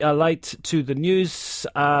late to the news.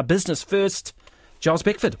 Business first, Giles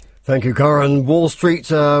Beckford. Thank you, Corin. Wall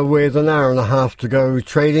Street, with an hour and a half to go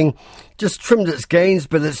trading, just trimmed its gains,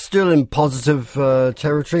 but it's still in positive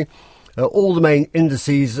territory. All the main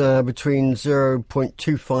indices between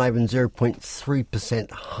 0.25 and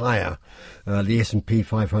 0.3% higher. The S&P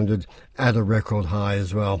 500 at a record high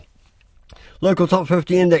as well. Local top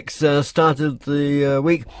 50 index started the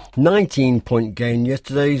week 19-point gain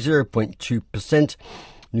yesterday, 0.2%.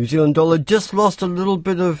 New Zealand dollar just lost a little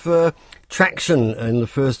bit of traction in the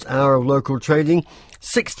first hour of local trading.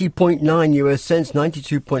 60.9 US cents,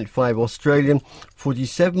 92.5 Australian,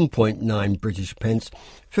 47.9 British pence,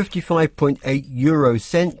 55.8 euro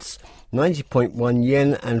cents, 90.1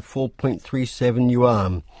 yen and 4.37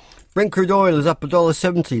 yuan. Brent crude oil is up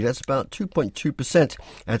 $1.70. That's about 2.2%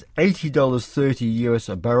 at $80.30 US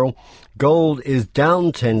a barrel. Gold is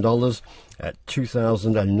down $10 at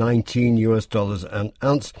 $2,019 US dollars an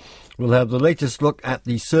ounce. We'll have the latest look at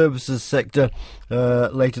the services sector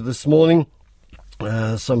later this morning.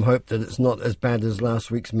 Some hope that it's not as bad as last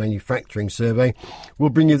week's manufacturing survey.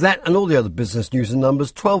 We'll bring you that and all the other business news and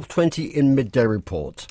numbers 12:20 in Midday Report.